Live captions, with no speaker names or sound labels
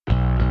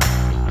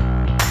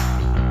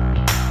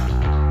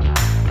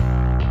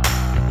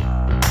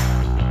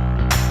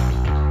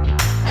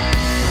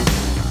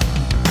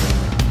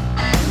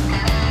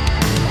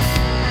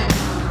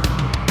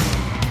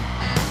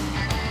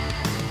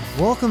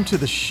welcome to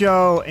the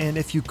show. And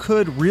if you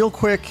could, real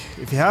quick,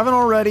 if you haven't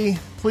already,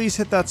 please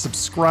hit that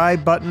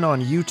subscribe button on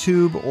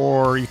YouTube,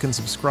 or you can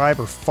subscribe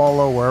or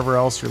follow wherever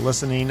else you're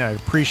listening. I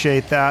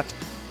appreciate that.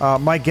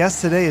 My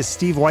guest today is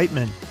Steve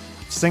Whiteman,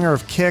 singer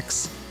of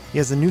Kix. He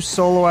has a new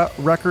solo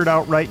record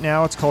out right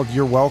now. It's called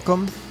You're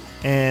Welcome.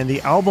 And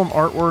the album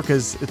artwork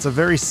it's a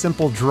very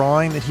simple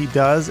drawing that he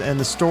does. And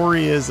the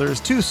story is, there's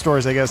two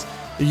stories, I guess.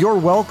 The You're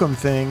Welcome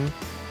thing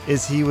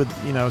is he would,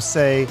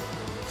 say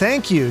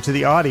thank you to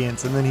the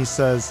audience. And then he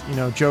says,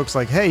 jokes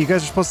like, hey, you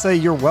guys are supposed to say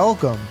you're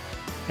welcome.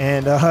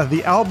 And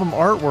the album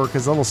artwork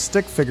is a little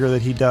stick figure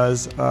that he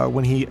does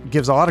when he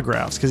gives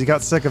autographs, because he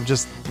got sick of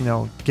just,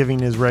 giving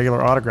his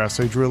regular autographs.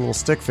 So he drew a little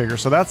stick figure.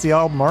 So that's the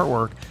album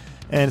artwork.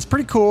 And it's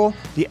pretty cool.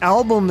 The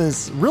album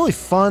is really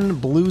fun,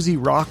 bluesy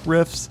rock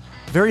riffs,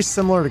 very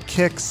similar to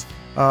Kix.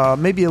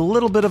 Maybe a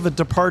little bit of a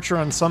departure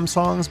on some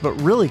songs, but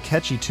really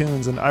catchy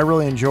tunes, and I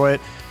really enjoy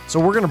it.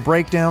 So we're going to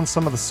break down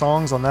some of the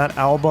songs on that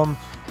album.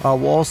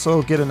 We'll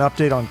also get an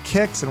update on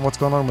Kix and what's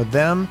going on with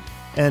them.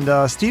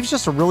 And Steve's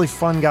just a really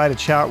fun guy to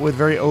chat with,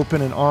 very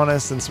open and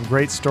honest, and some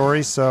great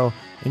stories, so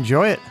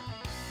enjoy it.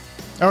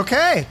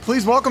 Okay,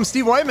 please welcome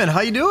Steve Whiteman.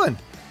 How you doing?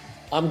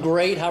 I'm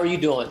great. How are you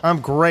doing?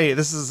 I'm great.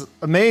 This is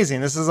amazing.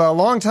 This is a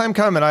long time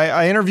coming.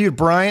 I interviewed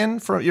Brian,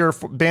 from your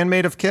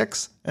bandmate of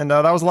Kix, and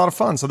that was a lot of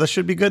fun, so this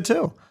should be good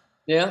too.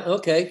 Yeah,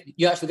 okay.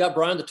 You actually got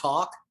Brian to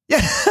talk?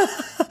 Yeah.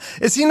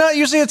 Is he not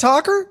usually a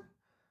talker?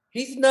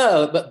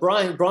 But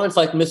Brian's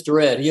like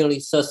Mr. Ed. He only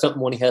says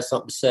something when he has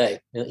something to say.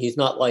 He's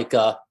not like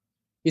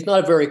he's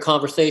not a very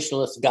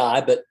conversationalist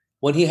guy, but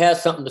when he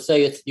has something to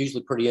say, it's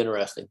usually pretty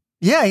interesting.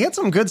 Yeah, he had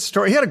some good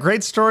story. He had a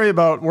great story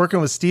about working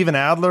with Steven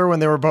Adler when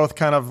they were both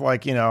kind of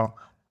like,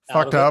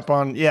 fucked up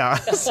on, yeah.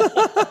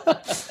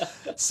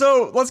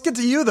 So let's get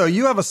to you though.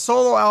 You have a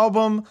solo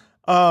album.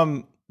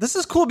 This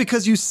is cool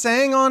because you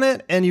sang on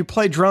it and you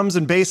play drums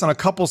and bass on a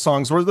couple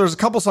songs. There's a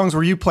couple songs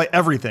where you play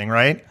everything,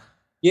 right?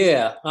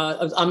 Yeah.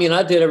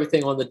 I did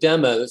everything on the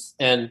demos,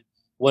 and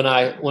when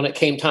it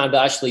came time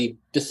to actually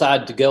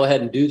decide to go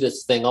ahead and do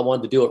this thing, I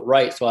wanted to do it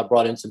right. So I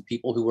brought in some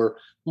people who were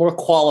more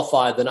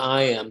qualified than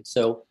I am.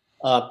 So,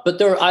 but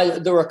there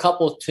were a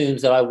couple of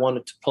tunes that I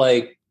wanted to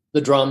play the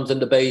drums and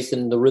the bass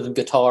and the rhythm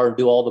guitar and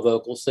do all the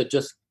vocals. So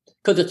just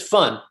because it's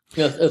fun,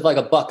 it's like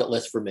a bucket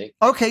list for me.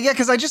 Okay, yeah,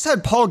 because I just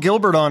had Paul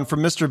Gilbert on from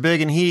Mr. Big,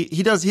 and he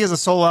has a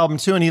solo album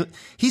too, and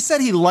he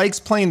said he likes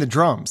playing the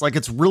drums. Like,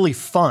 it's really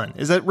fun.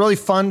 Is it really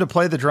fun to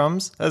play the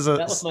drums? That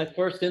was my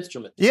first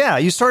instrument. Yeah,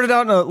 you started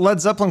out in a Led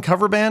Zeppelin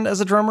cover band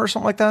as a drummer or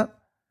something like that?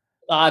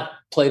 I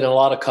played in a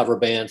lot of cover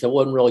bands. It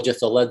wasn't really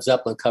just a Led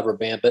Zeppelin cover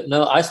band, but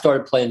no, I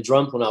started playing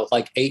drums when I was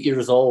like 8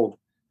 years old.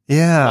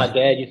 Yeah. My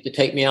dad used to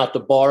take me out to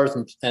bars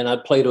and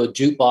I'd play to a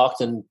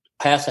jukebox and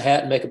pass a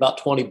hat and make about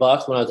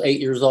 $20 when I was 8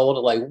 years old.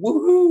 I'm like,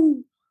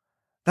 woohoo!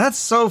 That's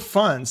so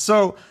fun.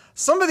 So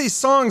some of these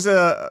songs,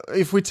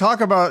 if we talk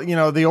about,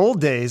 the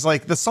old days,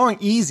 like the song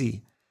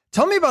Easy,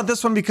 tell me about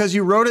this one, because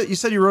you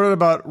said you wrote it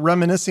about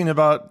reminiscing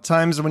about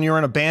times when you were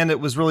in a band. It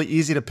was really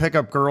easy to pick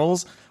up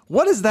girls.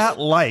 What is that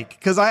like?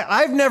 Because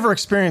I've never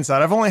experienced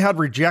that. I've only had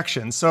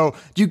rejection. So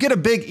do you get a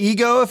big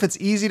ego if it's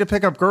easy to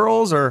pick up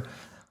girls, or?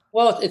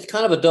 Well, it's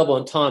kind of a double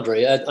entendre.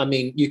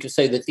 You could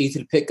say that it's easy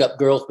to pick up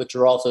girls, but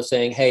you're also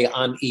saying, hey,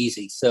 I'm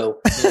easy. So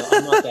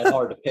I'm not that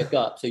hard to pick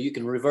up. So you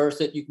can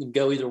reverse it. You can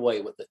go either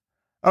way with it.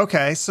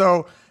 Okay.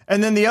 So,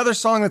 and then the other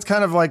song that's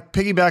kind of like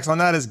piggybacks on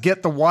that is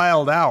Get the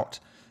Wild Out.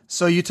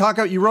 So you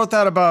wrote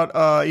that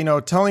about,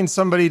 telling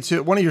somebody,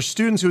 to one of your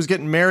students who was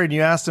getting married, and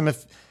you asked him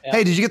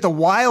hey, did you get the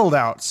wild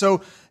out?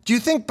 So do you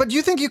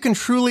think you can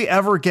truly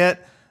ever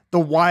get the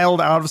wild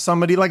out of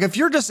somebody? Like,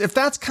 if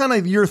that's kind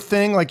of your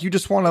thing, like you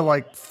just want to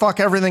like fuck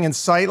everything in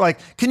sight, like,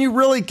 can you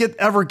really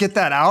ever get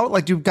that out?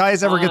 Like, do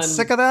guys ever get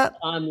sick of that?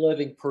 I'm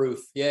living proof.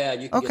 Yeah.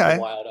 You can get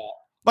the wild out.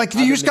 Like,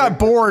 you just got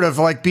bored of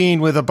like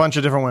being with a bunch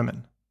of different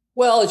women?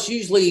 Well, it's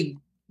usually,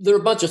 they're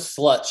a bunch of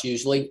sluts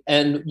usually.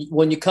 And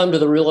when you come to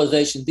the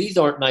realization, these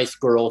aren't nice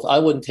girls, I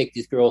wouldn't take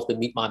these girls to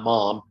meet my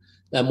mom.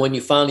 And when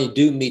you finally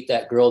do meet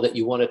that girl that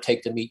you want to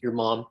take to meet your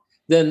mom,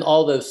 then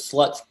all those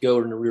sluts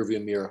go in the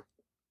rearview mirror.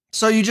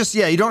 So you just,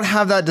 you don't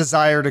have that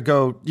desire to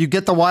go, you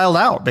get the wild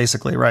out,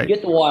 basically, right? You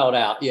get the wild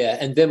out, yeah.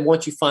 And then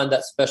once you find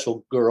that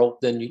special girl,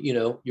 then,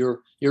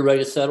 you're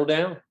ready to settle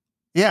down.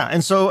 Yeah.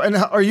 And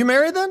are you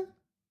married then?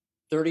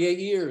 38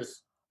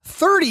 years.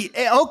 30?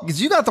 Oh, because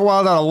you got the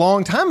wild out a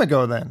long time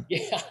ago then.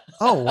 Yeah.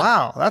 Oh,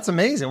 wow. That's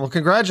amazing. Well,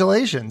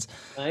 congratulations.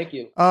 Thank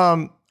you.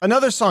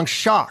 Another song,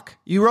 Shock.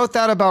 You wrote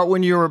that about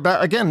when you were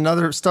again,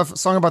 another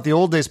song about the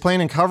old days,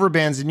 playing in cover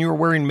bands, and you were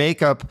wearing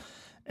makeup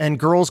and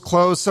girls'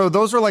 clothes. So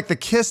those were like the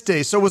Kiss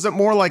days. So was it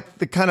more like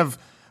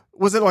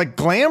was it like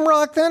glam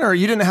rock then? Or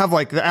you didn't have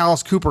like the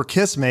Alice Cooper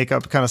Kiss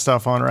makeup kind of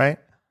stuff on, right?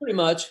 Pretty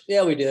much.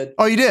 Yeah, we did.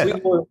 Oh, you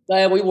did?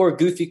 We wore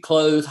goofy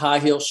clothes, high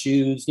heel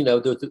shoes,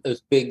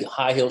 those big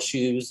high heel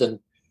shoes. And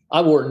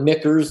I wore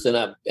knickers and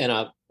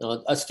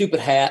a stupid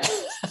hat.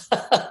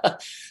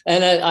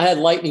 And I had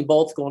lightning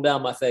bolts going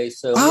down my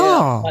face. So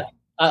yeah,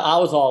 I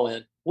was all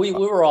in. We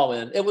were all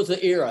in. It was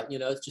the era,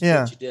 it's just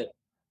what you did.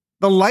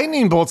 The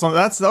lightning bolts on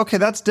that's okay.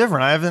 That's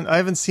different. I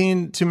haven't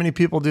seen too many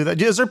people do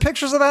that. Is there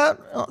pictures of that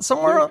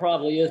somewhere? There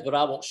probably is, but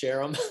I won't share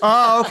them.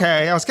 Oh,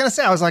 okay. I was gonna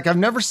say, I was like, I've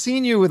never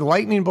seen you with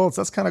lightning bolts.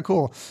 That's kind of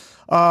cool.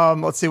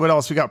 Let's see what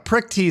else we got.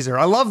 Prick teaser.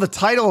 I love the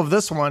title of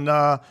this one.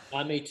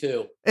 Me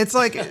too. It's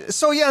like,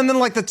 so yeah. And then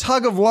like the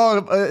tug of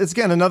love, it's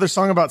again, another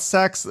song about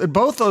sex.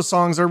 Both those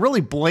songs are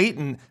really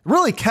blatant,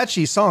 really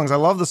catchy songs. I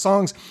love the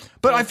songs,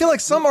 but I feel like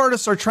some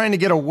artists are trying to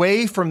get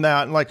away from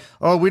that and like,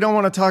 oh, we don't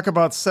want to talk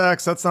about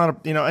sex. That's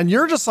not and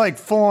you're just like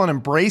full on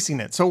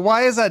embracing it. So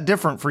why is that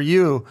different for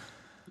you?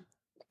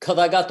 Cause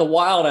I got the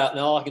wild out and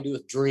all I can do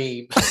is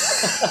dream.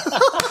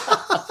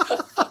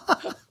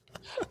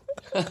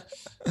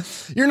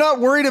 You're not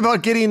worried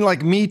about getting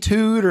like Me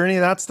Too'd or any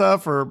of that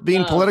stuff or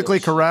being politically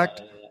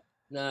correct?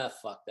 Nah,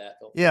 fuck that.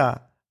 Yeah.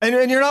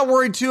 And you're not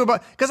worried too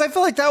about, because I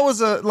feel like that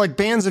was like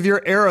bands of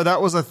your era,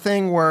 that was a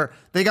thing where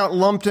they got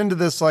lumped into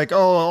this like, oh,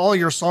 all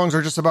your songs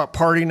are just about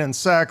partying and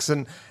sex.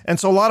 And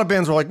so a lot of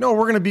bands were like, no,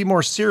 we're going to be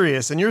more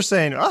serious. And you're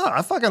saying,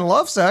 I fucking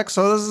love sex.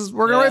 So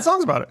we're going to write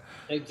songs about it.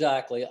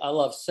 Exactly. I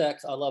love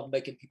sex. I love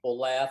making people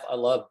laugh. I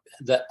love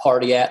that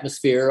party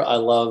atmosphere. I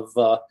love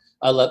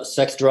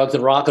sex, drugs,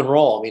 and rock and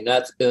roll. I mean,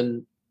 that's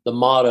been the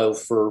motto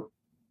for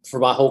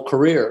my whole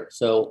career.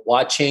 So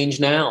why change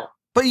now?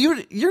 But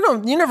you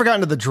never got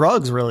into the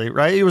drugs really,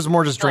 right? It was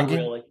more just drinking.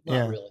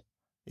 Not really.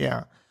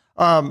 Yeah.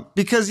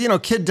 Because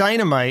Kid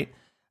Dynamite,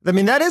 I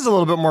mean, that is a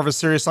little bit more of a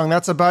serious song.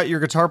 That's about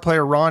your guitar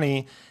player,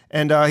 Ronnie.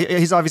 And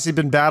he's obviously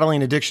been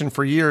battling addiction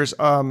for years.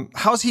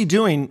 How's he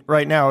doing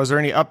right now? Is there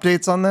any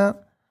updates on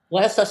that?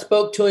 Last I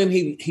spoke to him,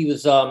 he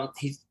was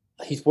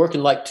he's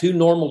working like 2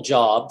 normal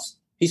jobs.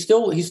 He's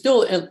still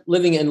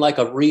living in like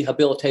a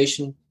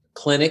rehabilitation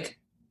clinic,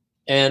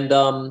 and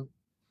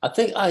I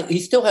think he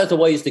still has a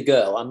ways to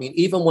go. I mean,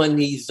 even when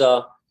he's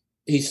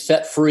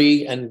set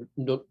free and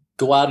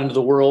go out into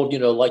the world,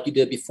 like you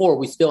did before,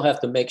 we still have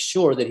to make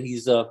sure that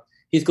he's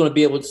going to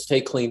be able to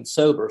stay clean,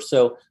 sober.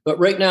 So, but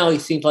right now he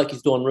seems like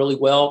he's doing really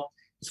well.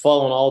 He's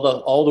following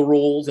all the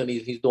rules, and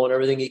he's doing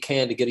everything he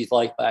can to get his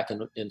life back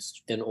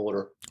in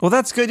order. Well,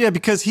 that's good, yeah,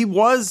 because he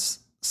was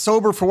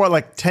sober for what,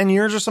 like 10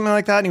 years or something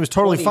like that, and he was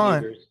totally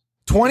fine. Years.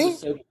 20?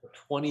 Sober for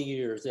 20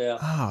 years, yeah.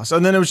 Oh, so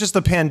and then it was just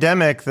the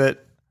pandemic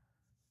that.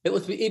 It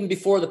was even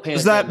before the pandemic.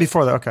 Was that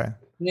before that? Okay.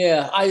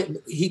 Yeah,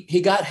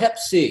 he got Hep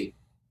C,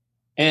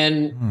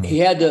 and he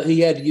had to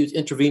use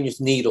intravenous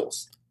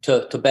needles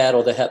to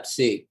battle the Hep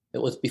C.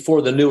 It was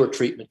before the newer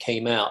treatment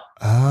came out.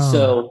 Oh.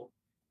 So,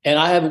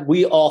 and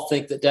we all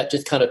think that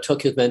just kind of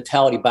took his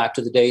mentality back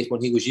to the days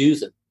when he was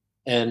using.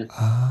 And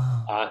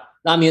I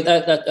mean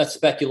that's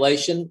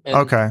speculation. And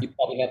okay. You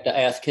probably have to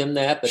ask him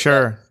that. But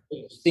sure.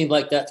 It seemed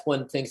like that's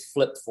when things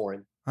flipped for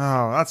him.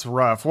 Oh, that's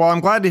rough. Well, I'm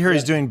glad to hear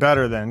he's doing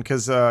better then,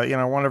 because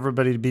I want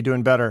everybody to be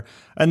doing better.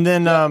 And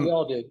then we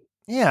all do.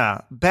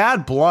 Yeah,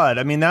 Bad Blood.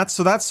 I mean, that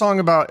song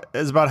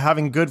is about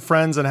having good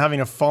friends and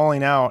having a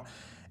falling out.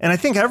 And I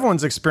think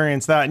everyone's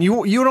experienced that. And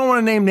you don't want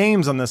to name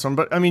names on this one,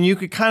 but I mean, you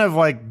could kind of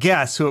like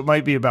guess who it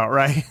might be about,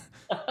 right?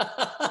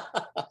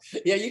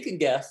 Yeah, you can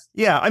guess.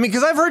 Yeah, I mean,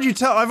 because I've heard you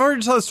tell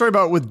the story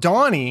about with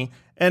Donnie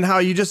and how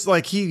you just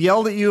like he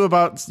yelled at you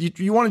about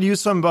you wanted to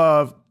use some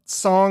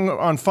song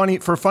on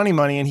Funny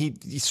Money, and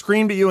he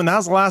screamed at you, and that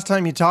was the last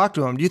time you talked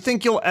to him. Do you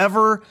think you'll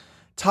ever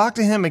talk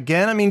to him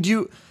again? I mean,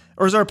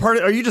 or is there a part?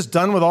 Are you just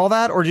done with all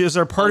that, or is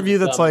there a part of you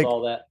that's like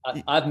all that?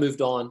 I've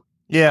moved on.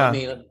 Yeah. I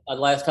mean,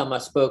 last time I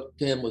spoke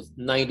to him was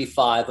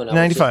 95, and I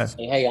 95. was just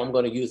saying, hey, I'm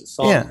going to use a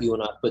song you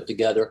and I put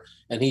together,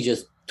 and he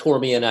just tore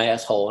me an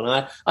asshole,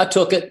 and I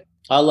took it.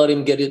 I let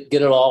him get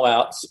it all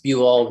out,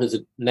 spew all of his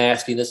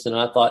nastiness, and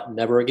I thought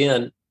never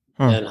again,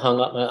 and hung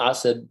up. And I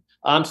said,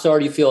 I'm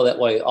sorry you feel that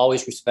way.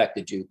 Always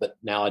respected you, but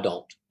now I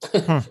don't.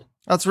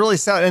 That's really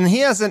sad. And he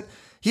hasn't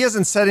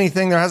said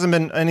anything. There hasn't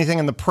been anything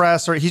in the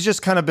press, or he's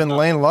just kind of been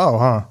laying low,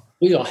 huh?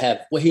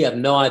 We have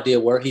no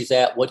idea where he's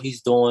at, what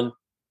he's doing.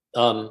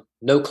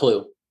 No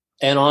clue.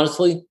 And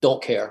honestly,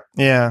 don't care.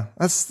 Yeah,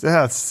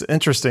 it's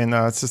interesting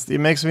though. It's just, it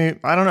makes me,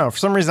 I don't know. For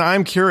some reason,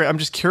 I'm curious. I'm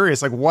just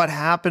curious, like what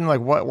happened?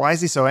 Like why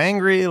is he so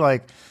angry?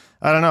 Like,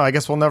 I don't know. I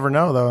guess we'll never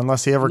know though,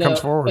 unless he ever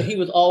comes forward. But he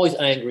was always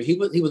angry. He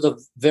was a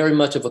very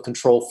much of a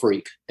control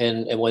freak.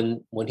 And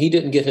when he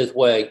didn't get his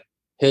way,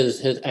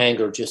 his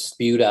anger just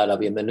spewed out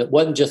of him. And it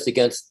wasn't just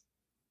against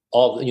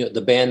all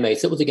the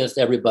bandmates. It was against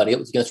everybody. It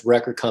was against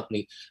record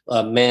company,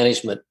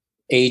 management,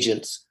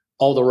 agents,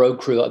 all the road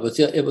crew.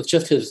 It was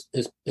just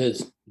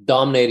his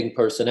dominating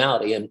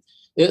personality, and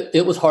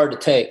it was hard to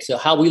take. So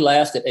how we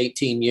lasted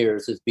 18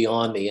 years is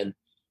beyond me, and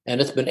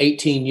it's been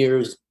 18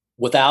 years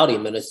without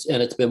him, and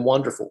it's been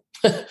wonderful.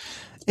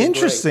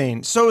 Interesting.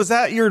 Great. So is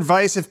that your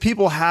advice if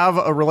people have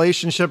a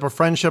relationship or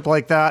friendship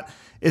like that,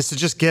 is to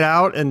just get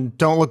out and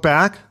don't look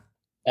back?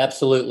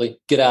 Absolutely.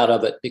 Get out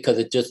of it, because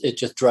it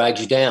just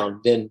drags you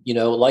down. Then,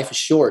 life is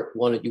short.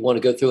 You want to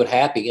go through it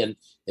happy. And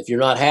if you're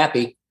not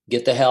happy,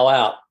 get the hell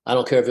out. I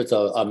don't care if it's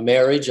a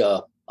marriage,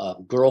 a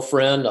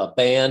girlfriend, a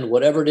band,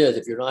 whatever it is.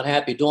 If you're not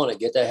happy doing it,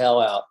 get the hell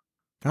out.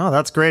 Oh,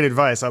 that's great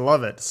advice. I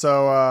love it.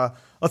 So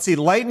let's see.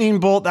 Lightning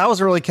Bolt, that was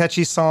a really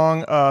catchy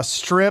song.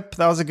 Strip,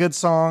 that was a good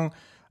song.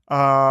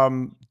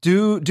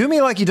 Do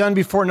Me Like You Done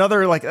Before.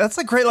 Another, like, that's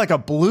a great, like a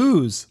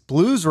blues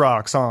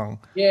rock song.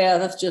 Yeah,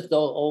 that's just the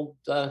old,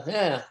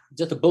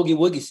 just a boogie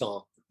woogie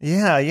song.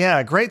 Yeah,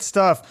 yeah, great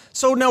stuff.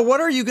 So now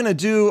what are you going to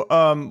do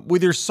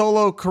with your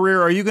solo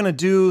career? Are you going to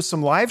do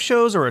some live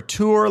shows or a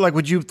tour? Like,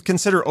 would you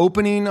consider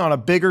opening on a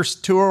bigger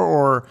tour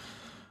or?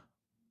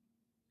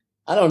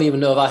 I don't even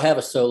know if I have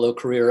a solo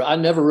career. I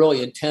never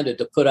really intended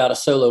to put out a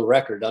solo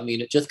record. I mean,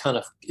 it just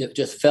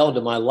fell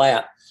into my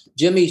lap.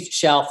 Jimmy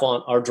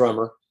Chalfant, our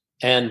drummer,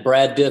 and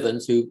Brad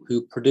Divins,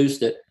 who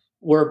produced it,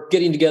 were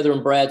getting together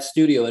in Brad's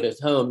studio at his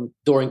home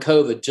during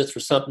COVID just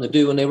for something to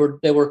do, and they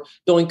were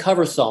doing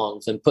cover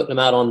songs and putting them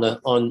out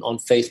on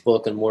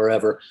Facebook and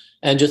wherever,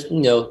 and just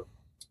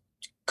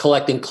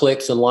collecting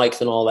clicks and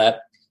likes and all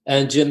that.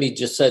 And Jimmy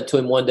just said to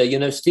him one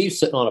day, Steve's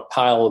sitting on a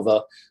pile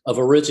of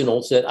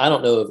originals that I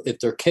don't know if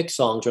they're kick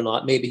songs or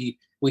not. Maybe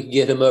we can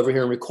get him over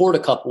here and record a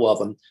couple of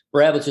them.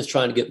 Brad was just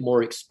trying to get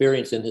more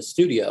experience in his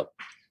studio.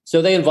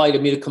 So they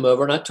invited me to come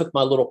over, and I took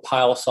my little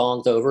pile of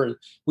songs over, and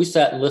we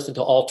sat and listened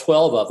to all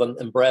 12 of them.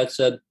 And Brad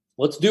said,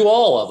 let's do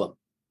all of them.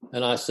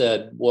 And I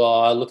said,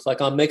 well, it looks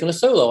like I'm making a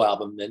solo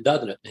album then,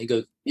 doesn't it? And he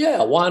goes,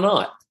 yeah, why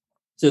not?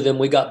 So then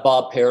we got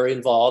Bob Perry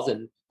involved,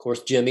 and of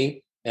course,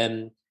 Jimmy.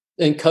 And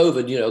then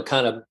COVID,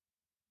 kind of,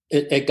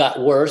 it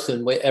got worse,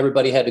 and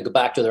everybody had to go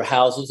back to their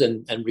houses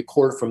and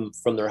record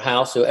from their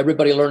house. So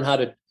everybody learned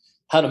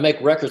how to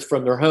make records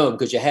from their home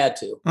because you had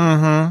to.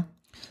 Mm-hmm.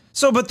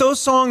 So, but those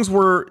songs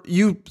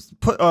you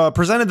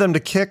presented them to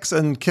Kix,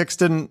 and Kix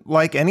didn't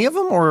like any of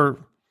them, or?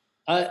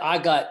 I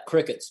got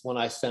crickets when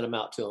I sent them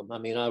out to him. I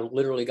mean, I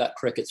literally got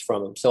crickets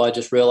from him. So I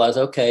just realized,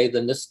 okay,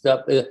 then this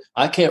stuff,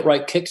 I can't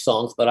write Kix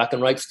songs, but I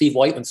can write Steve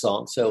Whiteman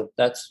songs. So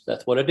that's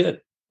what I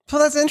did. So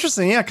that's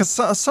interesting. Yeah. Cause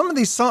some of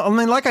these songs, I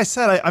mean, like I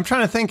said, I'm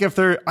trying to think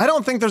I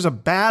don't think there's a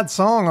bad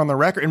song on the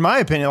record, in my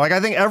opinion. Like, I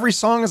think every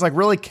song is like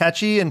really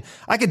catchy, and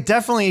I could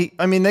definitely,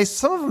 I mean,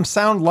 some of them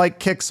sound like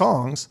Kick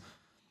songs.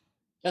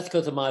 That's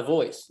because of my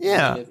voice.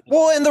 Yeah.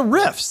 Well, and the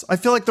riffs, I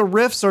feel like the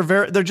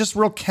riffs they're just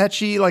real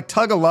catchy, like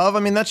Tug of Love. I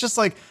mean, that's just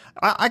like,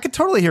 I could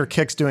totally hear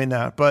Kix doing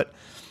that, but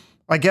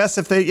I guess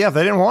if they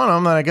didn't want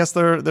them, then I guess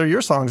they're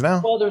your songs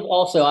now. Well, there's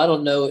also, I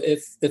don't know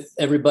if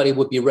everybody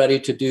would be ready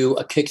to do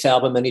a Kix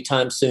album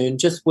anytime soon,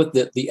 just with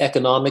the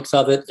economics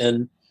of it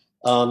and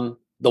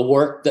the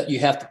work that you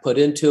have to put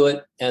into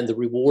it, and the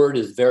reward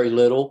is very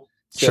little.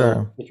 So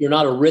sure. If you're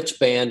not a rich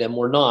band, and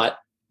we're not,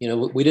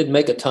 we didn't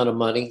make a ton of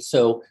money,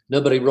 so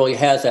nobody really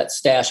has that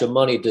stash of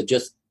money to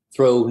just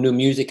throw new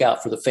music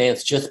out for the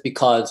fans just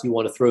because you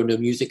want to throw new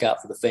music out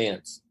for the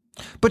fans.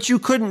 But you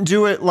couldn't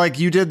do it like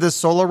you did this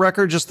solo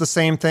record, just the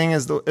same thing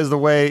as the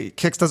way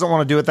Kix doesn't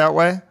want to do it that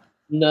way?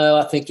 No,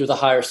 I think there's a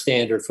higher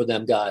standard for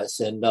them guys,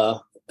 and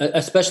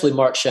especially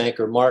Mark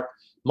Shanker.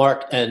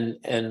 Mark and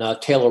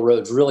Taylor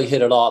Rhodes really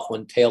hit it off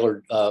when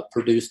Taylor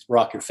produced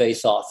Rock Your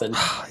Face Off. And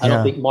yeah. I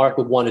don't think Mark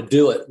would want to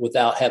do it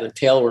without having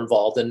Taylor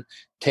involved. And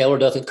Taylor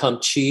doesn't come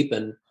cheap.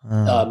 And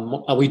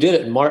we did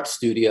it in Mark's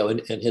studio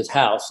in his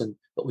house.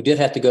 But we did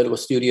have to go to a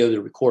studio to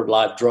record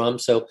live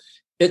drums. So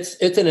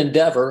it's an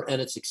endeavor,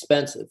 and it's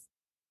expensive.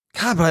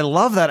 God, but I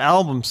love that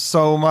album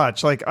so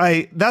much. Like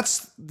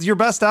that's your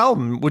best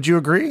album. Would you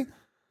agree?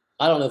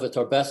 I don't know if it's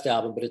our best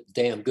album, but it's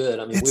damn good.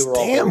 I mean, we were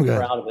all very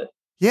proud of it.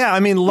 Yeah,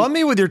 I mean, Love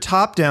Me With Your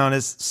Top Down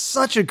is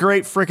such a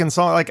great freaking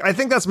song. Like, I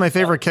think that's my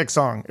favorite Kick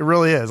song. It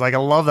really is. Like, I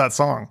love that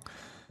song.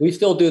 We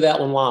still do that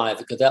one live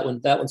because that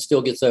one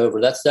still gets over.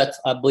 That's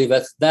I believe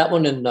that's that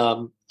one,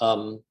 and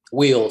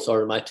Wheels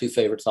are my two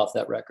favorites off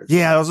that record.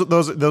 Yeah,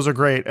 those are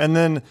great. And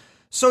then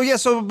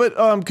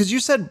because you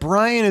said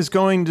Brian is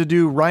going to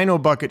do Rhino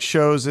Bucket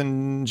shows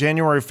in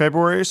January,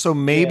 February, so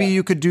maybe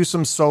you could do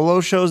some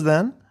solo shows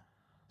then?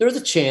 There's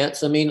a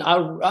chance. I mean,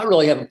 I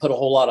really haven't put a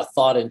whole lot of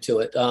thought into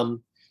it.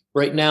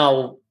 Right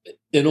now,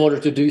 in order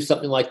to do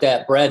something like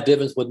that, Brad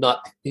Divins would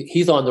not.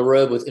 He's on the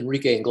road with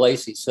Enrique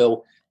Iglesias,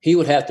 so he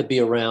would have to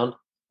be around.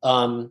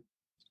 I'd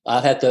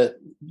have to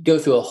go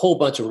through a whole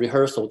bunch of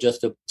rehearsal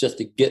just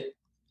to get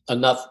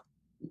enough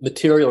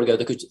material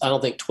together, because I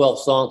don't think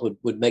 12 songs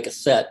would make a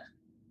set.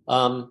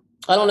 I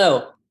don't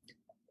know.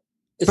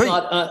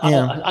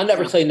 I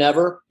never say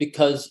never,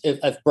 because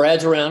if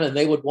Brad's around and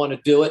they would want to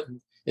do it,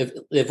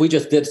 if we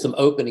just did some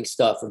opening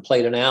stuff and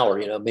played an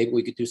hour, maybe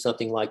we could do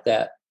something like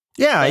that.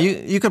 Yeah,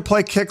 you could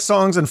play Kick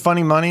songs and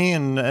Funny Money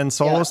and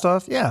solo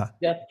stuff. Yeah,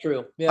 that's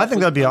true. Yeah, I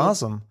think that'd be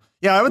awesome.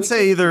 Yeah, I would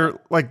say either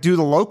like do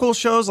the local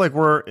shows like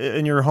we're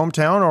in your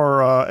hometown,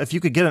 or if you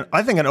could get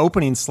I think an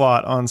opening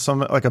slot on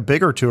some like a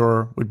bigger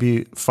tour would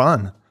be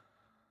fun.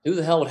 Who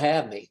the hell would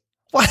have me?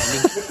 What? I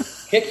mean,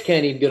 Kix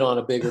can't even get on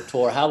a bigger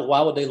tour.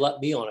 Why would they let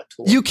me on a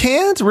tour? You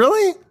can't,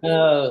 really?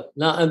 No,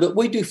 but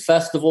we do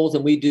festivals,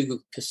 and we do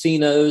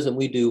casinos, and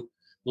we do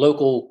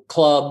local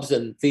clubs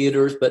and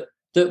theaters, but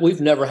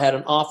we've never had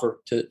an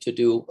offer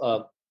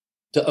to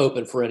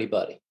open for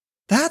anybody.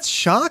 That's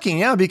shocking.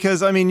 Yeah.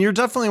 Because I mean, you're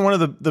definitely one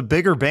of the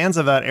bigger bands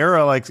of that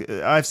era. Like,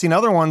 I've seen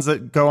other ones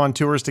that go on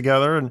tours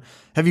together. And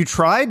have you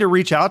tried to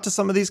reach out to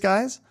some of these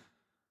guys?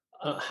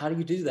 How do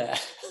you do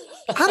that?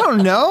 I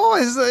don't know. I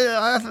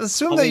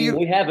assume I that mean, you.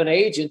 we have an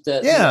agent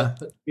that Yeah.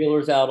 puts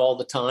feelers out all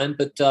the time,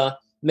 but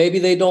maybe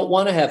they don't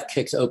want to have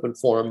kicks open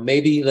for them.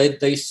 Maybe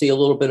they see a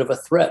little bit of a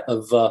threat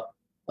of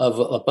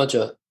a bunch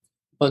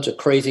of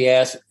crazy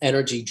ass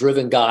energy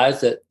driven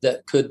guys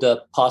that could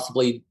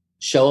possibly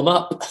show them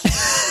up.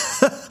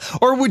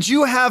 Or would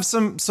you have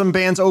some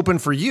bands open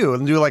for you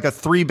and do like a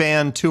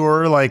 3-band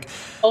tour? Like,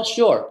 Oh,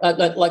 sure.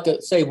 Like I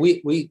say,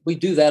 we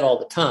do that all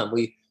the time.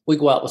 We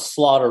go out with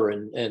Slaughter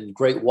and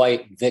Great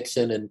White and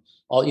Vixen and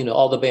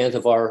all the bands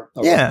of our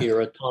yeah,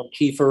 era, Tom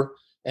Kiefer,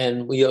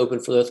 and we open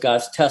for those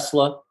guys,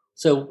 Tesla.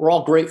 So we're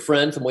all great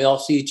friends and we all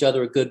see each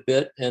other a good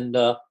bit. And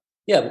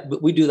yeah,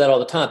 we do that all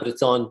the time, but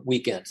it's on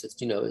weekends. It's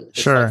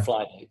sure. like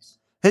fly days.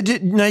 Hey,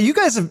 now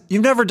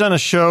you've never done a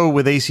show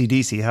with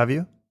AC/DC, have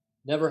you?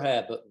 Never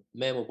had, but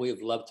man, we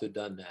would love to have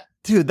done that.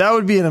 Dude, that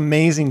would be an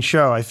amazing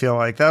show. I feel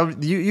like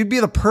you'd be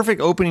the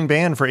perfect opening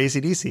band for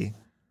AC/DC.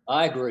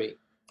 I agree.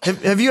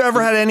 Have you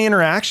ever had any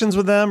interactions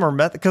with them or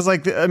met? Because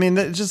I mean,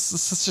 it's just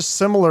such a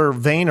similar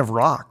vein of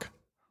rock.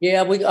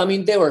 Yeah, I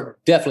mean, they were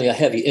definitely a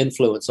heavy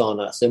influence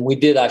on us, and we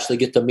did actually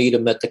get to meet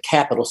them at the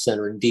Capitol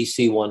Center in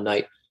D.C. one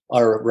night.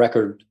 Our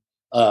record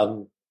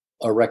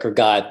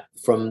guy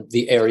from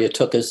the area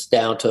took us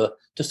down to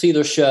see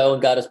their show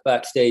and got us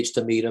backstage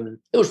to meet them.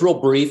 It was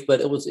real brief, but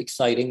it was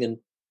exciting, and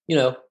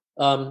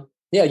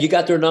yeah, you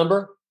got their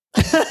number?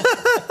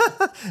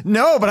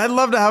 No, but I'd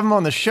love to have them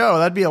on the show.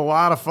 That'd be a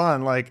lot of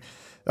fun. Like,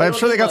 I'm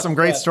sure they got some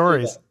great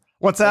stories.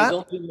 What's that?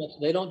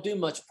 They don't do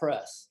much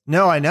press.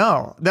 No, I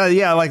know.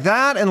 Yeah, like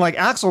that, and like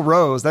Axl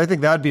Rose. I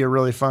think that'd be a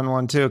really fun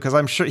one too, because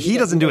I'm sure he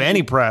doesn't do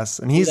any press,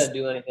 and he doesn't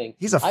do anything.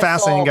 He's a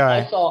fascinating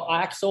guy.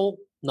 I saw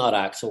not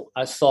Axl.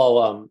 I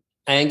saw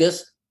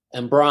Angus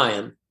and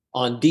Brian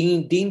on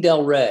Dean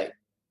Del Rey.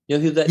 You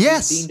know who that?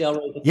 Yes. Dean Del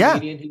Rey,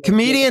 the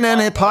comedian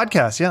and a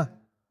podcast. Yeah,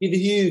 he's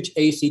a huge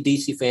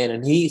AC/DC fan,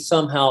 and he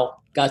somehow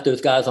got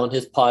those guys on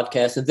his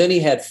podcast. And then he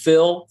had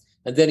Phil,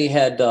 and then he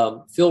had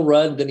Phil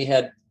Rudd, and then he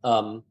had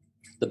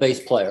the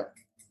bass player,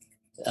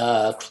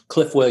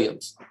 Cliff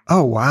Williams.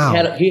 Oh wow!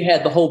 He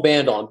had the whole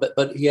band on,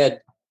 but he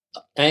had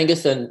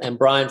Angus and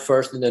Brian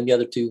first, and then the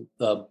other two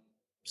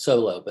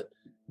solo. But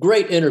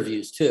great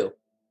interviews too.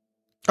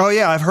 Oh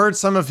yeah, I've heard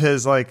some of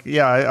his.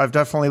 I've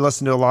definitely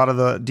listened to a lot of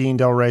the Dean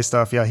Del Rey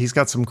stuff. Yeah, he's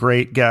got some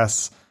great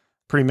guests.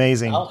 Pretty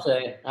amazing. I'll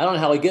say I don't know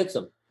how he gets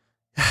them.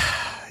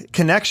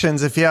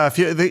 Connections. With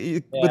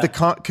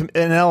the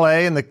in LA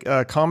and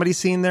the comedy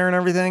scene there and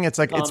everything, it's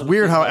like it's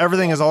weird how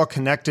everything is all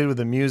connected with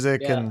the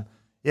music and.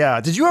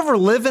 Yeah. Did you ever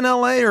live in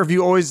LA or have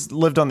you always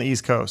lived on the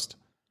East Coast?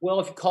 Well,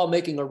 if you call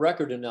making a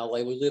record in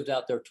LA, we lived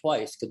out there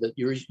twice because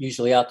you're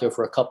usually out there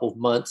for a couple of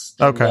months.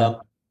 And, okay.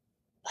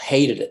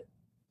 Hated it.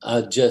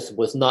 Just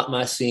was not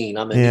my scene.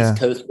 I'm an East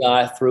Coast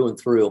guy through and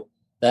through.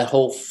 That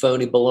whole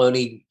phony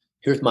baloney.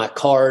 Here's my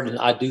card and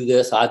I do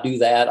this, I do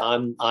that.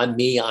 I'm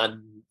me.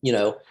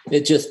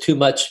 It's just too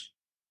much.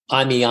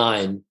 I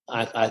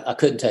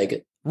couldn't take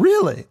it.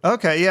 Really?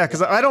 Okay. Yeah.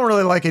 Cause I don't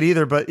really like it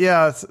either, but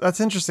yeah,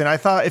 that's interesting. I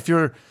thought if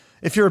you're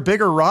a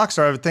bigger rock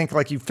star, I would think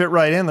like you fit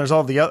right in. There's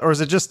all the other, or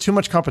is it just too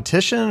much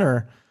competition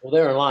or? Well,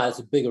 therein lies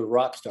a bigger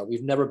rock star.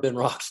 We've never been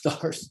rock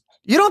stars.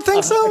 You don't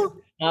think so?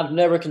 I've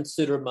never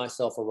considered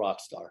myself a rock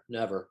star.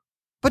 Never.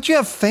 But you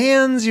have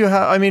fans.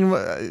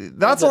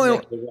 That's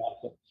only.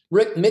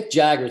 Mick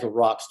Jagger's a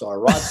rock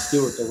star. Rod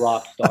Stewart's a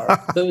rock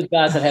star. Those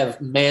guys that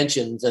have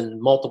mansions and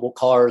multiple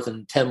cars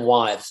and 10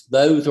 wives,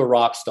 those are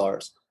rock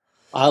stars.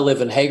 I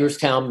live in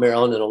Hagerstown,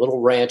 Maryland, in a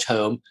little ranch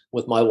home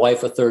with my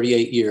wife of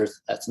 38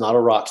 years. That's not a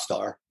rock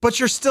star. But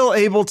you're still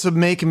able to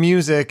make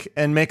music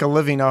and make a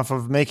living off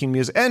of making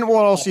music. And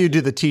also you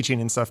do the teaching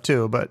and stuff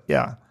too, but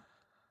yeah.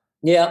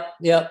 Yeah.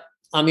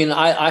 I mean,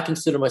 I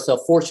consider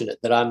myself fortunate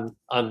that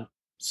I'm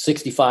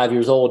 65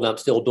 years old and I'm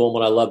still doing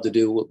what I loved to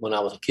do when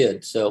I was a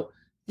kid. So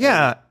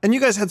yeah, and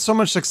you guys had so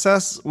much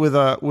success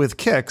with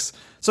Kicks.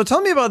 So tell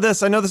me about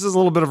this. I know this is a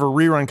little bit of a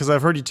rerun because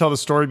I've heard you tell the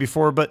story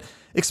before, but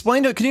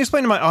can you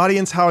explain to my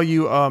audience how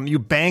you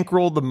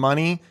bankrolled the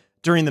money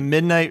during the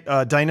Midnight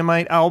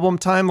Dynamite album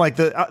time? Like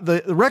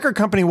the record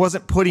company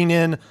wasn't putting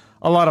in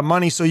a lot of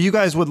money, so you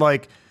guys would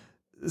like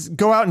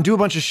go out and do a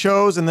bunch of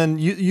shows and then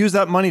use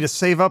that money to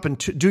save up and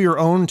do your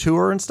own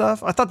tour and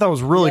stuff. I thought that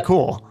was really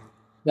cool.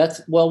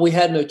 We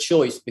had no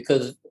choice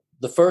because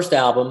the first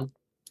album.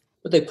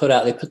 What they put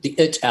the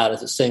Itch out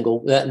as a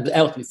single. That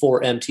was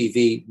before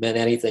MTV meant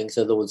anything,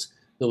 so there was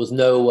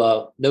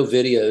no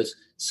videos.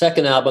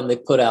 Second album they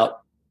put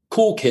out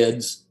Cool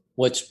Kids,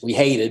 which we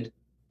hated,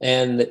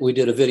 and we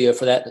did a video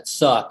for that and it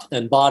sucked.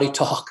 And Body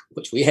Talk,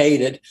 which we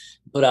hated,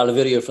 put out a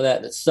video for that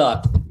and it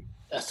sucked.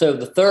 So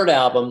the third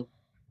album,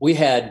 we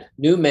had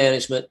new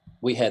management.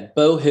 We had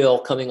Beau Hill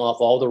coming off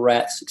all the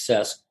Rat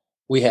success.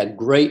 We had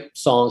great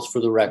songs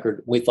for the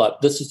record. We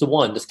thought this is the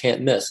one, this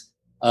can't miss.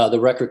 The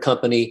record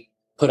company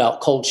put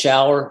out Cold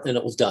Shower and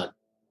it was done.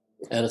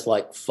 And it's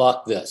like,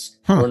 fuck this.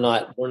 We're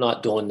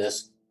not doing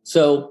this.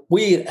 So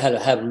we had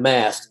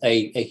amassed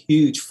a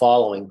huge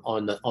following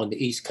on the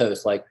East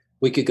Coast. Like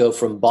we could go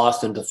from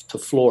Boston to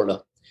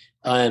Florida.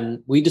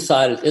 And we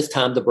decided it's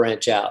time to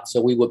branch out.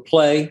 So we would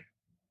play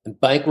and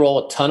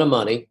bankroll a ton of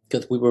money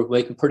because we were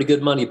making pretty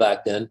good money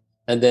back then.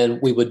 And then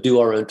we would do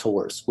our own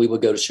tours. We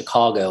would go to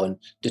Chicago and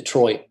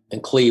Detroit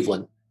and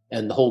Cleveland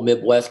and the whole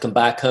Midwest, come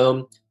back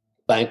home,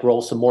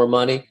 bankroll some more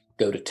money,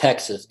 go to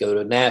Texas, go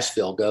to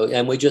Nashville,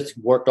 and we just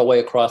worked our way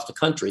across the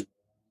country.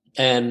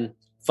 And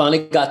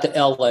finally got to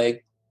LA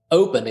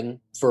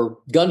opening for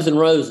Guns N'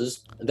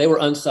 Roses. They were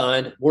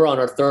unsigned. We're on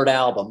our third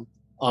album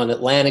on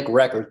Atlantic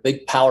Records,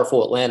 big,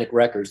 powerful Atlantic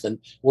Records. And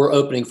we're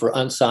opening for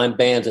unsigned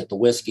bands at the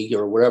Whiskey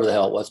or wherever the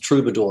hell it was,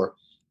 Troubadour.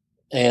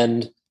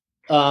 And,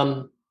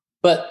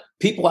 but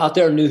people out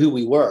there knew who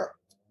we were.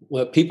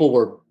 Well, people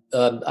were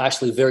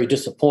actually very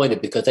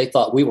disappointed because they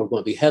thought we were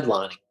going to be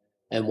headlining.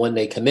 And when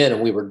they come in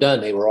and we were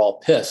done, they were all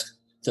pissed.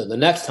 So the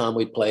next time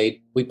we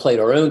played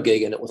our own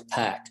gig and it was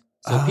packed.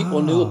 So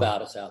people knew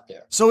about us out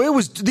there. So it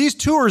was these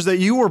tours that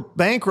you were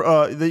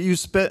that you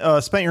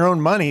spent your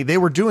own money. They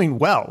were doing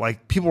well.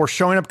 Like people were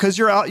showing up because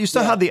you're out. You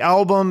still had the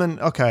album, and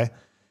okay.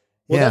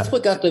 Well, that's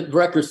what got the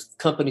records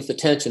company's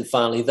attention.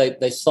 Finally,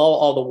 they saw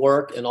all the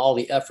work and all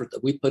the effort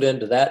that we put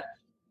into that,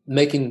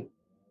 making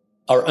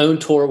our own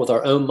tour with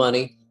our own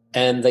money,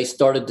 and they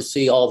started to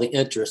see all the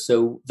interest.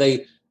 So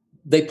they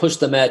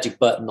pushed the magic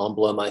button on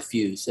Blow My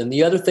Fuse. And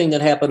the other thing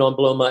that happened on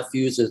Blow My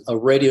Fuse is a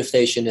radio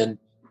station in,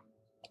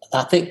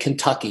 I think,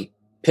 Kentucky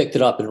picked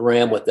it up and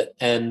ran with it.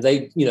 And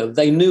they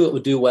knew it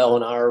would do well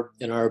in our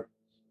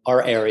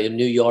area,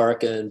 New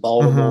York and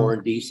Baltimore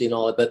and DC and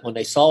all that. But when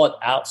they saw it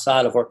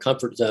outside of our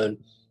comfort zone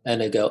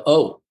and they go,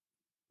 oh,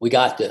 we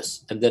got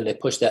this. And then they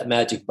pushed that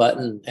magic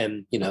button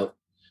and,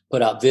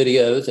 put out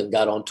videos and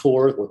got on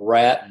tours with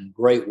Rat and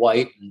Great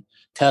White and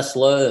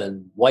Tesla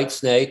and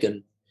Whitesnake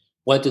and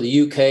went to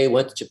the UK,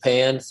 went to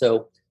Japan.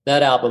 So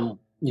that album,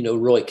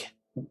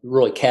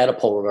 really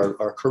catapulted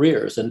our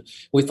careers. And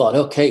we thought,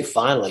 okay,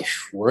 finally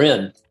we're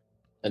in.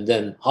 And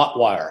then Hot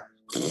Wire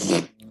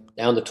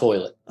down the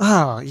toilet.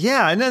 Oh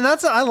yeah. And then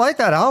I like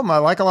that album. I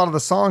like a lot of the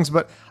songs,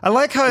 but I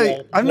like how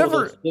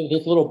there's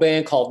this little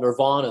band called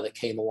Nirvana that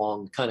came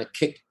along and kind of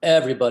kicked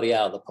everybody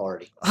out of the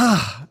party.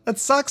 That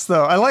sucks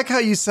though. I like how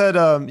you said,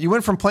 you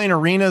went from playing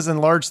arenas and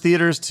large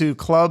theaters to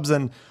clubs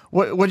and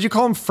what did you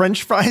call them?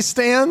 French fry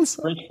stands?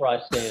 French fry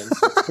stands.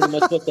 That's pretty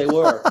much what they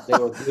were.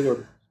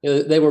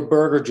 They were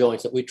burger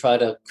joints that we try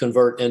to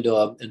convert into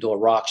a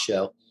rock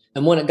show.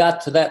 And when it got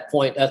to that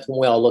point, that's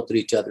when we all looked at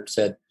each other and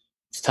said,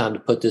 "It's time to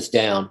put this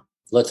down.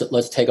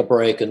 Let's take a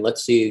break and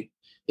let's see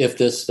if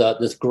this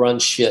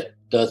grunge shit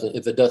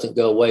doesn't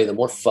go away, then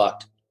we're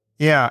fucked."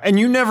 Yeah, and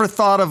you never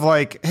thought of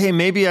like, hey,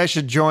 maybe I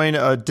should join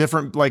a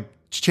different, like,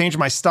 change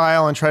my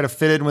style and try to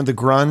fit in with the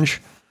grunge?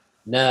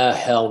 Nah,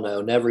 hell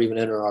no. Never even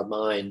entered our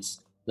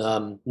minds.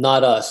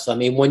 Not us. I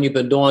mean, when you've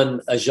been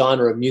doing a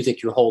genre of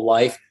music your whole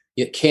life,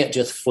 you can't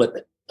just flip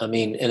it. I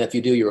mean, and if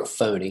you do, you're a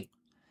phony.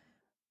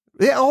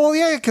 Yeah. Oh,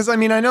 yeah. Because I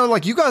mean, I know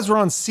like you guys were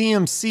on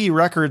CMC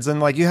Records, and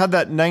like you had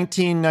that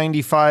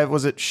 1995.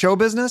 Was it Show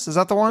Business? Is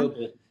that the one?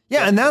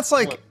 Yeah, and that's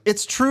like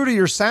it's true to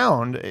your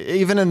sound,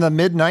 even in the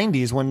mid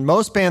 '90s when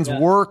most bands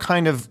were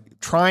kind of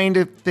trying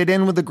to fit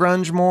in with the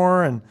grunge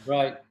more, and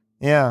right.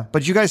 Yeah,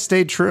 but you guys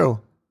stayed true.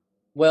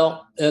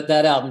 Well,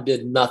 that album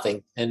did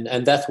nothing,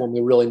 and that's when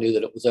we really knew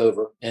that it was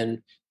over.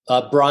 And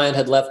Brian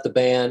had left the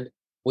band.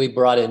 We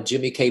brought in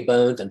Jimmy K.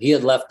 Bones, and he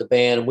had left the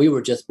band, and we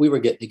were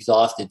getting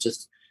exhausted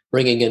just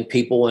bringing in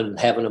people and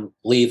having them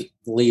leave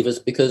us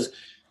because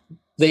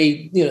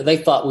they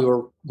thought we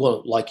were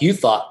going, like you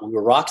thought we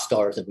were rock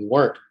stars, and we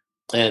weren't.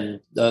 And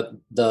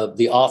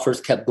the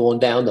offers kept going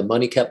down, the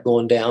money kept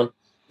going down,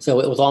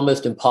 so it was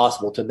almost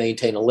impossible to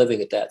maintain a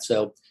living at that.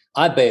 So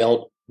I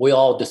bailed. We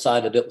all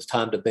decided it was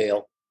time to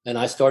bail, and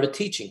I started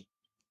teaching.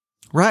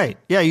 Right.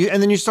 Yeah.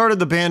 And then you started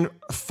the band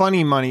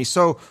Funny Money.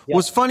 So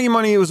was Funny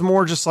Money, it was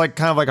more just like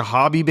kind of like a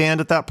hobby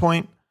band at that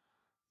point?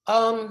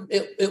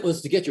 It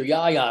was to get your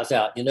yayas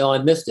out. I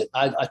missed it.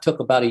 I took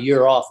about a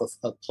year off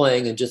of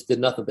playing and just did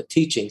nothing but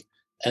teaching.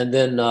 And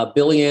then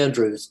Billy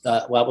Andrews,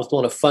 I was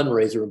doing a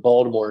fundraiser in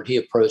Baltimore, and he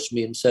approached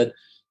me and said,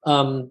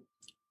 I'd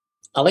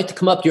like to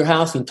come up to your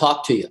house and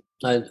talk to you.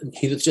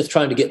 He was just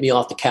trying to get me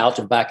off the couch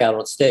and back out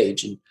on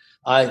stage. And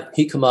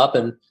he come up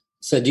and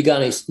said, you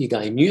got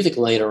any music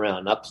laying around?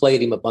 And I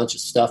played him a bunch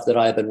of stuff that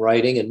I had been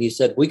writing. And he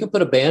said, we can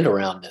put a band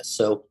around this.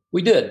 So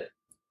we did.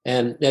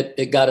 And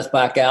it got us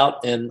back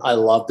out, and I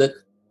loved it.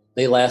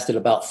 They lasted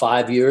about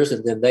 5 years,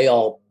 and then they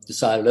all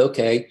decided,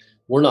 okay,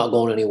 we're not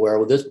going anywhere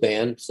with this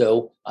band.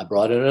 So I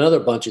brought in another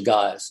bunch of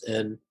guys,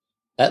 and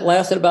that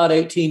lasted about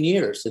 18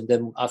 years. And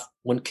then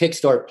when Kick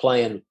started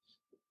playing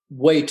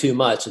way too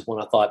much is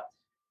when I thought,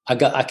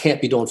 I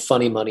can't be doing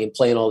Funny Money and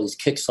playing all these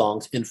Kick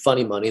songs in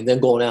Funny Money and then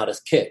going out as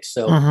Kick.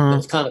 So it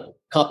was kind of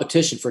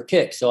competition for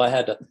Kick. So I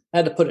had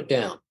to put it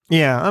down.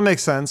 Yeah, that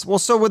makes sense. Well,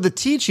 so with the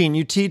teaching,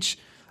 you teach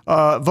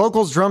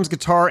vocals, drums,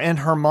 guitar, and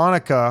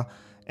harmonica.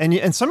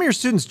 And some of your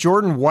students,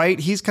 Jordan White,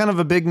 he's kind of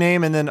a big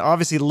name. And then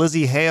obviously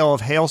Lizzie Hale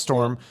of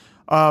Hailstorm.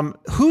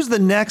 Who's the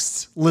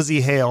next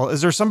Lizzie Hale?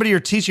 Is there somebody you're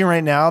teaching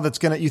right now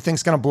you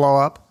think's gonna blow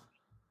up?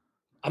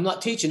 I'm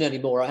not teaching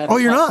anymore. I haven't. Oh,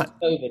 you're not?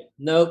 COVID.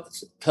 No,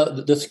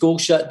 the school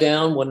shut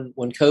down when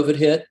COVID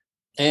hit,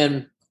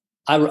 and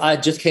I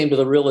just came to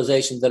the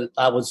realization that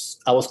I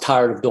was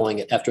tired of doing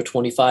it. After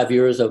 25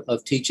 years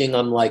of teaching,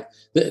 I'm like,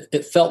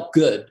 it felt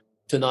good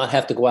to not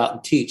have to go out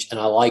and teach, and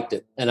I liked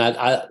it. And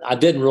I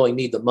didn't really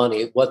need the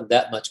money. It wasn't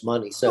that much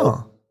money.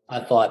 So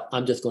I thought,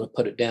 I'm just going to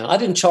put it down. I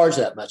didn't charge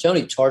that much. I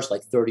only charged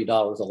like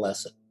 $30 a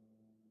lesson.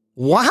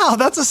 Wow,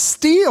 that's a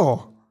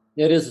steal.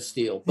 It is a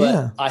steal,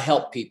 but I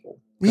help people.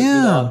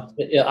 Yeah.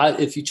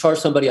 If you charge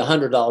somebody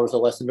 $100 a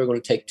lesson, they're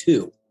going to take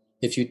 2.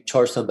 If you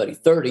charge somebody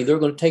 $30, they're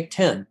going to take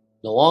 10. In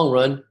the long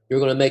run, you're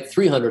going to make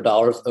 $300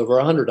 over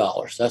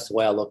 $100. That's the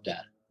way I looked at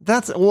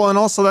it. And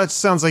also that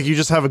sounds like you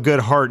just have a good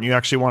heart and you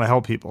actually want to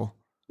help people.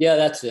 Yeah,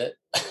 that's it.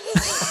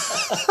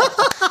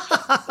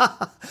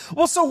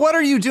 Well, so what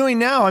are you doing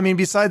now? I mean,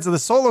 besides the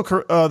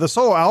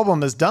solo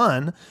album is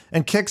done,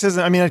 and Kix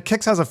isn't. I mean,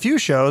 Kix has a few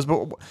shows,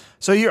 but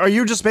so are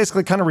you just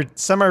basically kind of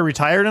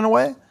semi-retired in a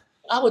way?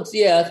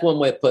 That's one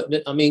way of putting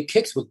it. I mean,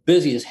 Kix was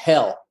busy as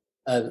hell.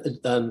 At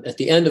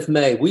the end of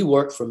May, we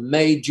worked from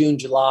May, June,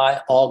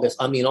 July,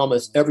 August. I mean,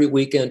 almost every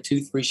weekend,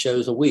 2-3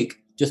 shows a week,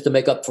 just to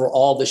make up for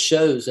all the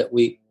shows that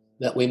we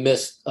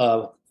missed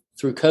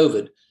through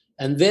COVID.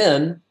 And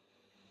then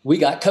we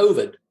got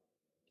COVID,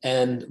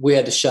 and we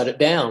had to shut it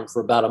down for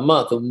about a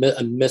month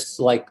and missed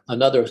like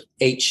another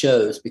 8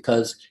 shows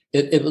because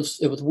it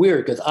was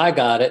weird because I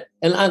got it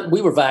and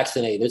we were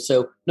vaccinated,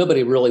 so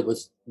nobody really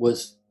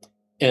was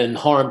in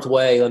harm's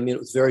way. I mean, it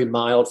was very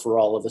mild for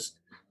all of us,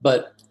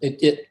 but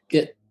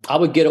I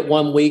would get it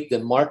one week,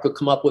 then Mark would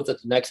come up with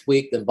it the next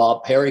week, then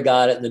Bob Perry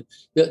got it, and then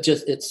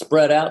it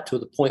spread out to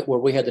the point where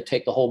we had to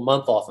take the whole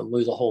month off and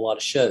lose a whole lot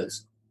of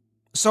shows.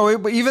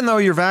 So even though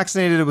you're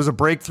vaccinated, it was a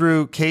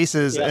breakthrough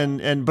cases,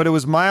 but it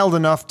was mild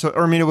enough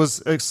it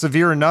was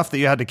severe enough that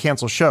you had to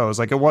cancel shows.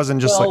 Like it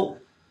wasn't just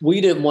we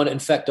didn't want to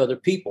infect other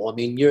people. I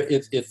mean,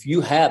 if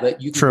you have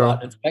it, you can go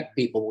out and infect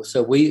people.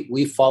 So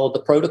we followed the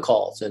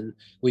protocols, and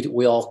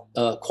we all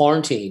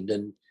quarantined,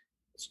 and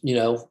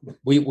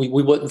we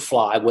wouldn't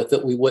fly with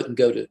it. We wouldn't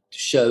go to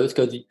shows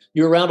because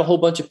you're around a whole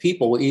bunch of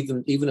people.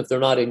 Even if they're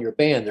not in your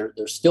band,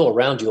 they're still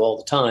around you all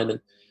the time, and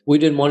we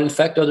didn't want to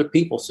infect other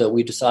people. So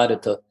we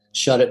decided to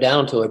shut it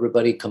down till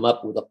everybody come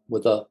up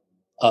with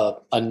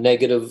a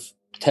negative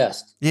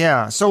test.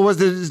 Yeah. So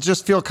did it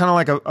just feel kind of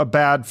like a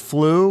bad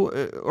flu,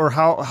 or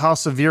how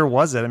severe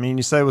was it? I mean,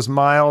 you say it was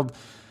mild.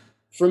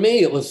 For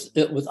me, it was.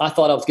 I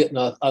thought I was getting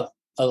a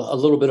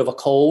little bit of a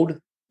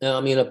cold. I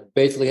mean, I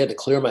basically had to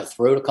clear my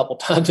throat a couple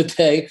times a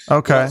day.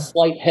 Okay. A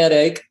slight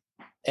headache,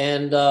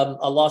 and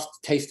I lost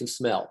taste and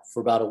smell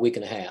for about a week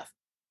and a half.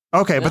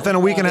 Okay, but then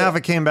a week and a half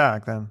it came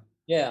back then.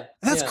 Yeah.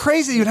 That's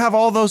crazy. You'd have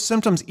all those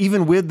symptoms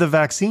even with the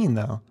vaccine,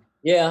 though.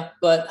 Yeah,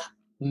 but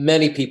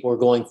many people are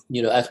going,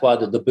 that's why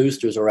the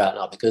boosters are out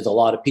now, because a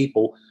lot of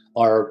people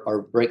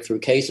are breakthrough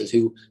cases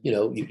who,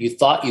 you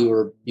thought you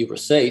were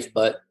safe,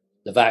 but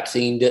the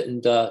vaccine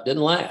didn't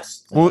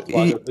last. Well,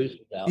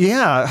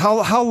 yeah.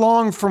 How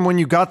long from when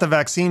you got the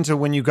vaccine to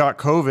when you got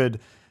COVID?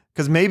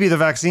 Because maybe the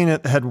vaccine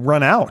had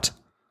run out.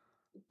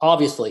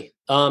 Obviously.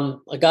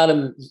 I got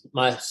him.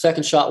 My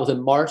second shot was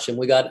in March, and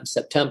we got it in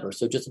September.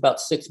 So just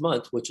about 6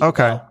 months, which is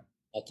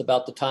that's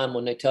about the time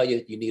when they tell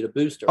you need a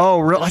booster. Oh,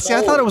 really? See,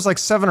 I thought it was like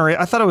 7 or 8.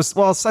 I thought it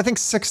was, I think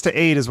 6 to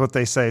 8 is what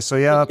they say. So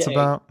yeah, that's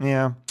about,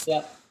 yeah.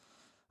 Yeah.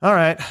 All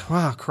right.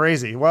 Wow.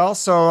 Crazy. Well,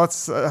 so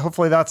let's,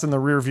 hopefully that's in the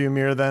rear view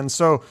mirror then.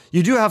 So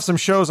you do have some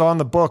shows on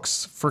the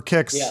books for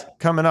Kix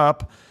coming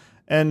up.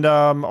 And,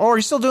 are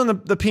you still doing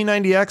the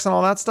P90X and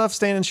all that stuff?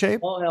 Staying in shape?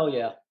 Oh, hell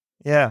yeah.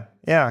 Yeah.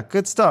 Yeah.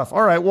 Good stuff.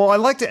 All right. Well, I'd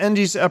like to end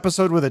each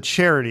episode with a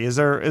charity. Is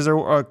there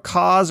a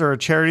cause or a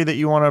charity that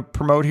you want to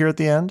promote here at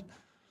the end?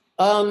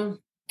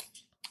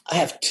 I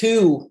have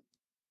 2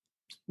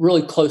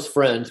 really close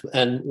friends,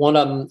 and one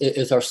of them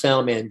is our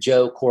sound man,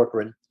 Joe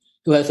Corcoran,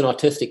 who has an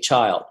autistic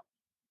child,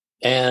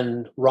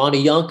 and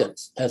Ronnie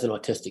Youngkins has an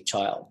autistic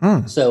child.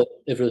 So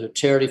if there's a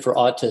charity for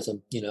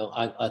autism,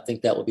 I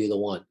think that would be the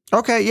one.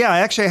 Okay. Yeah. I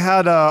actually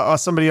had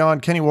somebody on,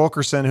 Kenny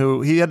Wilkerson,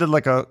 who he had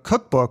like a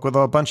cookbook with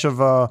a bunch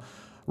of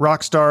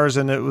rock stars,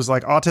 and it was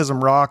like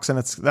Autism Rocks, and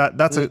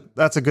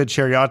that's a good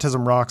charity.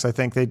 Autism Rocks, I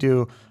think they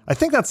do. I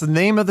think that's the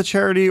name of the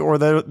charity, or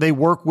they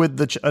work with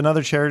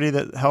another charity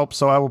that helps.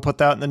 So I will put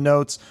that in the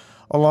notes,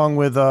 along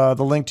with the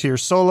link to your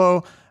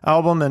solo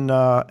album and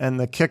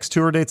the Kix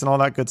tour dates and all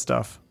that good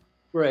stuff.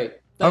 Great.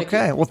 Thank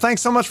you. Well,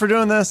 thanks so much for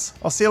doing this.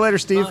 I'll see you later,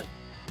 Steve.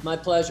 My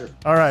pleasure.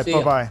 All right.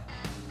 Bye-bye.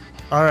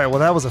 All right. Well,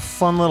 that was a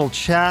fun little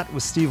chat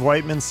with Steve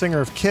Whiteman, singer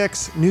of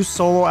Kix. New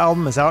solo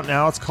album is out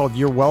now. It's called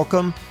You're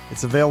Welcome.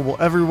 It's available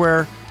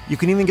everywhere. You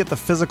can even get the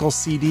physical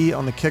CD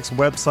on the Kix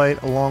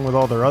website, along with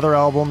all their other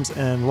albums,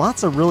 and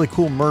lots of really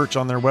cool merch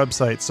on their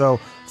website. So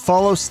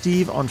follow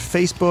Steve on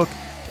Facebook,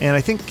 and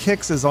I think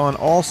Kix is on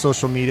all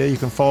social media. You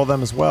can follow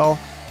them as well.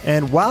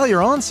 And while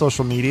you're on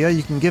social media,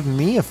 you can give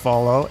me a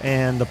follow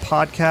and the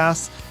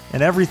podcast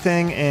and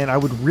everything. And I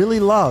would really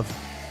love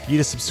you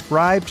to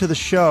subscribe to the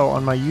show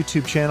on my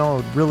YouTube channel.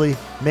 It would really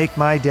make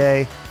my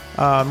day.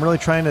 I'm really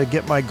trying to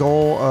get my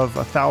goal of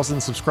 1,000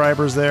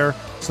 subscribers there,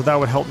 so that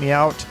would help me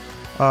out.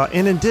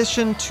 In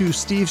addition to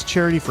Steve's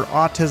charity for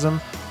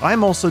autism,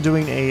 I'm also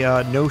doing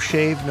a No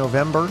Shave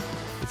November.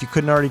 If if you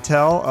couldn't already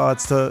tell.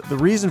 It's the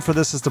reason for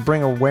this is to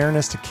bring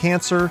awareness to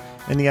cancer,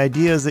 and the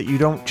idea is that you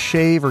don't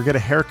shave or get a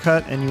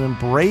haircut, and you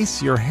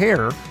embrace your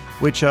hair,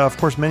 which of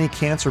course many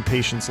cancer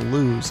patients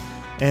lose.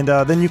 And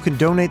then you can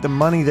donate the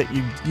money that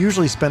you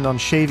usually spend on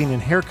shaving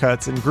and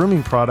haircuts and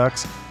grooming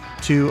products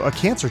to a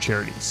cancer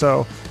charity.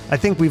 So I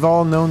think we've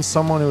all known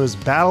someone who has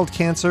battled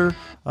cancer.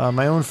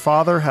 My own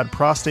father had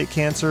prostate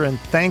cancer and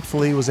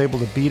thankfully was able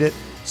to beat it.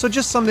 So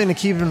just something to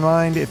keep in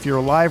mind. If you're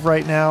alive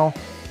right now,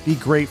 be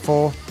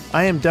grateful.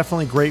 I am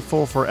definitely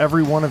grateful for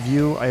every one of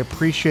you. I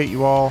appreciate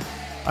you all.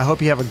 I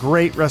hope you have a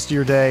great rest of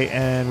your day,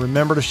 and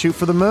remember to shoot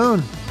for the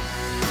moon.